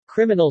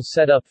Criminals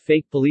set up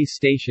fake police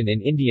station in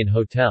Indian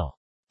hotel.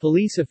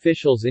 Police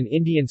officials in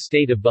Indian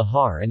state of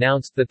Bihar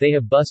announced that they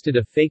have busted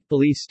a fake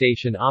police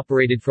station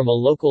operated from a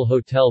local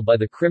hotel by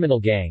the criminal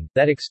gang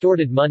that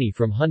extorted money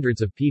from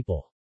hundreds of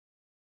people.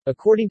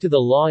 According to the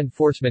law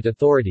enforcement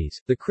authorities,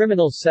 the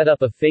criminals set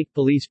up a fake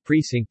police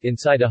precinct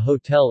inside a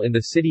hotel in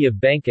the city of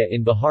Banka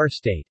in Bihar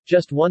state,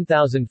 just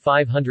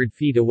 1,500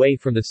 feet away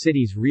from the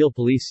city's real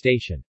police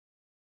station.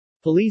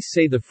 Police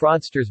say the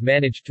fraudsters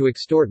managed to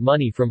extort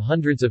money from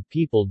hundreds of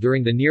people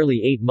during the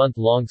nearly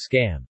 8-month-long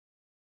scam.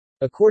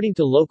 According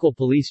to local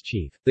police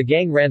chief, the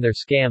gang ran their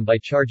scam by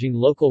charging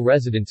local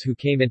residents who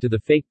came into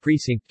the fake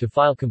precinct to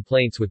file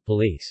complaints with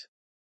police.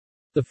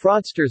 The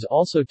fraudsters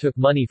also took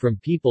money from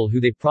people who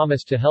they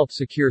promised to help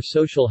secure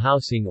social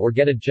housing or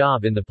get a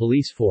job in the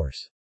police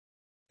force.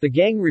 The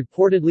gang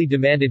reportedly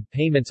demanded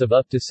payments of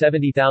up to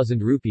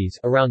 70,000 rupees,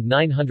 around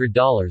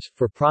 $900,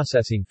 for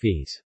processing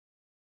fees.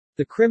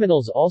 The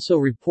criminals also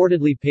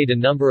reportedly paid a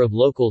number of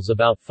locals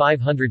about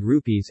 500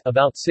 rupees,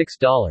 about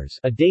 $6,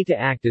 a day to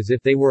act as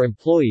if they were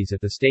employees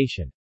at the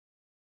station.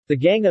 The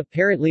gang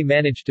apparently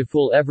managed to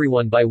fool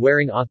everyone by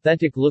wearing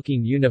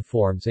authentic-looking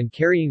uniforms and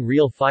carrying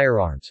real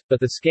firearms, but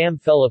the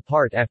scam fell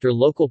apart after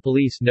local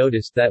police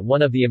noticed that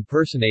one of the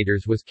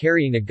impersonators was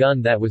carrying a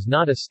gun that was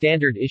not a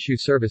standard-issue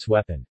service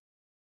weapon.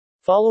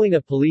 Following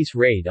a police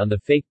raid on the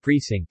fake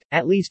precinct,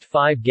 at least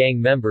 5 gang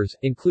members,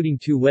 including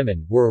 2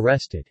 women, were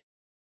arrested.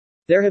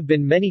 There have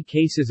been many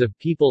cases of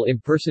people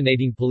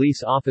impersonating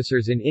police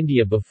officers in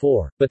India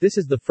before, but this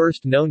is the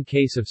first known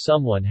case of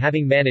someone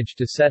having managed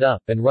to set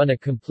up and run a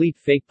complete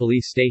fake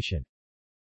police station.